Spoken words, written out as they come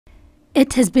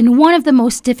It has been one of the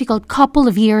most difficult couple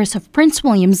of years of Prince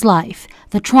William's life.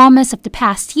 The traumas of the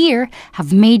past year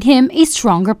have made him a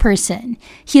stronger person.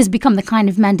 He has become the kind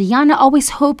of man Diana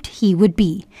always hoped he would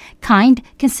be. Kind,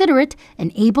 considerate,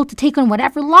 and able to take on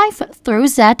whatever life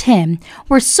throws at him.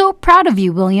 We're so proud of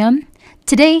you, William.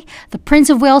 Today, the Prince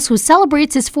of Wales, who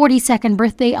celebrates his 42nd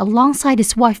birthday alongside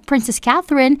his wife Princess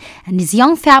Catherine and his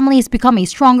young family, has become a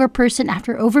stronger person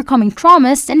after overcoming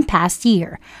traumas in past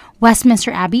year.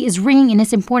 Westminster Abbey is ringing in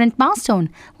his important milestone,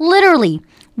 literally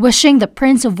wishing the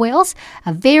Prince of Wales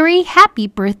a very happy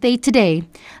birthday today.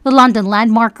 The London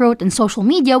Landmark wrote on social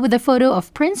media with a photo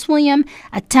of Prince William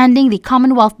attending the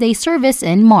Commonwealth Day service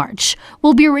in March.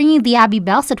 We'll be ringing the Abbey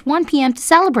bells at 1 p.m. to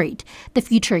celebrate. The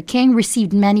future king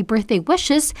received many birthday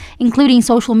wishes, including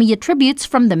social media tributes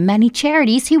from the many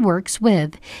charities he works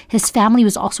with. His family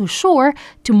was also sure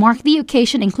to mark the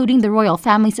occasion, including the royal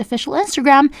family's official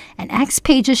Instagram and X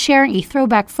pages sharing a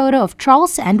throwback photo of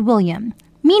Charles and William.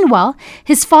 Meanwhile,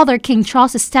 his father, King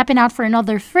Charles, is stepping out for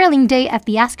another thrilling day at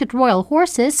the Ascot Royal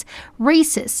Horses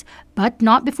races, but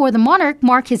not before the monarch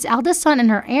marked his eldest son and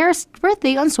her heir's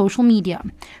birthday on social media.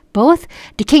 Both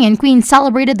the king and queen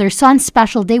celebrated their son's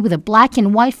special day with a black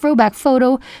and white throwback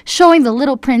photo showing the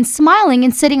little prince smiling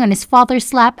and sitting on his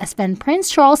father's lap as then Prince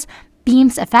Charles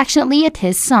beams affectionately at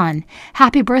his son.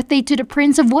 Happy birthday to the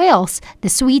Prince of Wales, the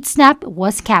sweet snap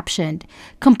was captioned.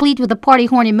 Complete with a party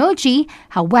horn emoji,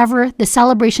 however, the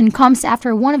celebration comes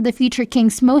after one of the future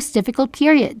king's most difficult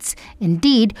periods.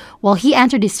 Indeed, while he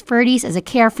entered his 30s as a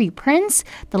carefree prince,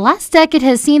 the last decade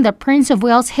has seen the Prince of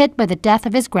Wales hit by the death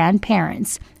of his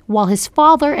grandparents, while his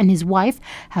father and his wife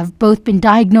have both been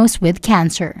diagnosed with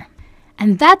cancer.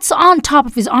 And that's on top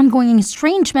of his ongoing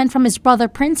estrangement from his brother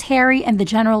Prince Harry and the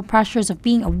general pressures of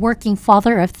being a working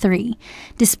father of three.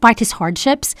 Despite his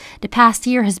hardships, the past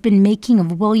year has been making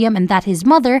of William, and that his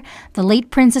mother, the late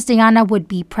Princess Diana, would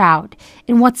be proud.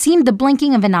 In what seemed the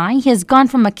blinking of an eye, he has gone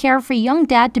from a carefree young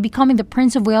dad to becoming the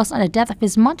Prince of Wales on the death of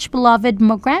his much-beloved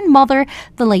grandmother,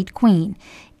 the late Queen.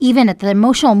 Even at the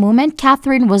emotional moment,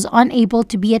 Catherine was unable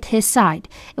to be at his side.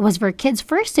 It was their kids'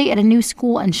 first day at a new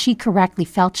school, and she correctly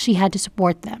felt she had to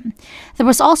support them. There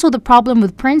was also the problem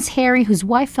with Prince Harry, whose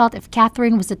wife felt if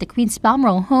Catherine was at the Queen's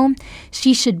Balmoral home,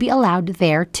 she should be allowed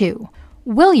there too.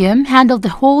 William handled the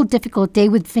whole difficult day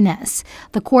with finesse.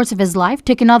 The course of his life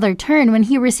took another turn when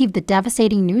he received the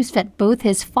devastating news that both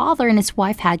his father and his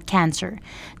wife had cancer.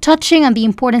 Touching on the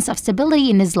importance of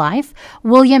stability in his life,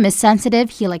 William is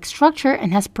sensitive, he likes structure,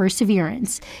 and has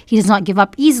perseverance. He does not give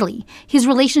up easily. His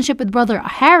relationship with brother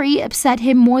Harry upset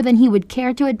him more than he would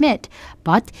care to admit,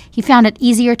 but he found it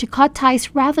easier to cut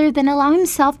ties rather than allow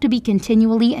himself to be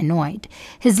continually annoyed.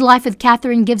 His life with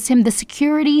Catherine gives him the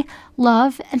security,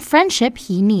 love, and friendship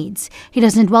he needs. He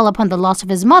doesn't dwell upon the loss of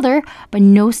his mother, but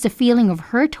knows the feeling of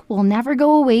hurt will never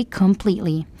go away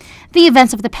completely. The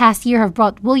events of the past year have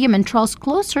brought William and Charles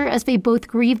closer as they both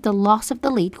grieve the loss of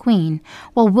the late Queen,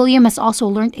 while William has also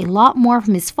learned a lot more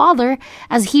from his father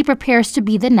as he prepares to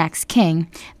be the next king.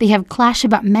 They have clashed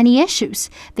about many issues.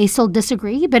 They still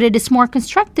disagree, but it is more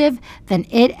constructive than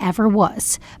it ever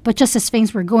was. But just as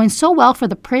things were going so well for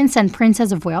the Prince and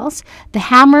Princess of Wales, the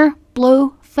hammer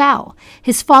blow fell.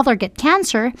 His father got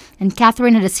cancer, and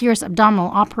Catherine had a serious abdominal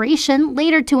operation,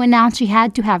 later to announce she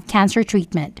had to have cancer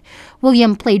treatment.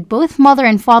 William played both mother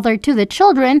and father to the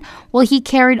children, while he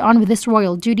carried on with his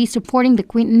royal duty supporting the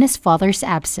Queen in his father's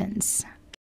absence.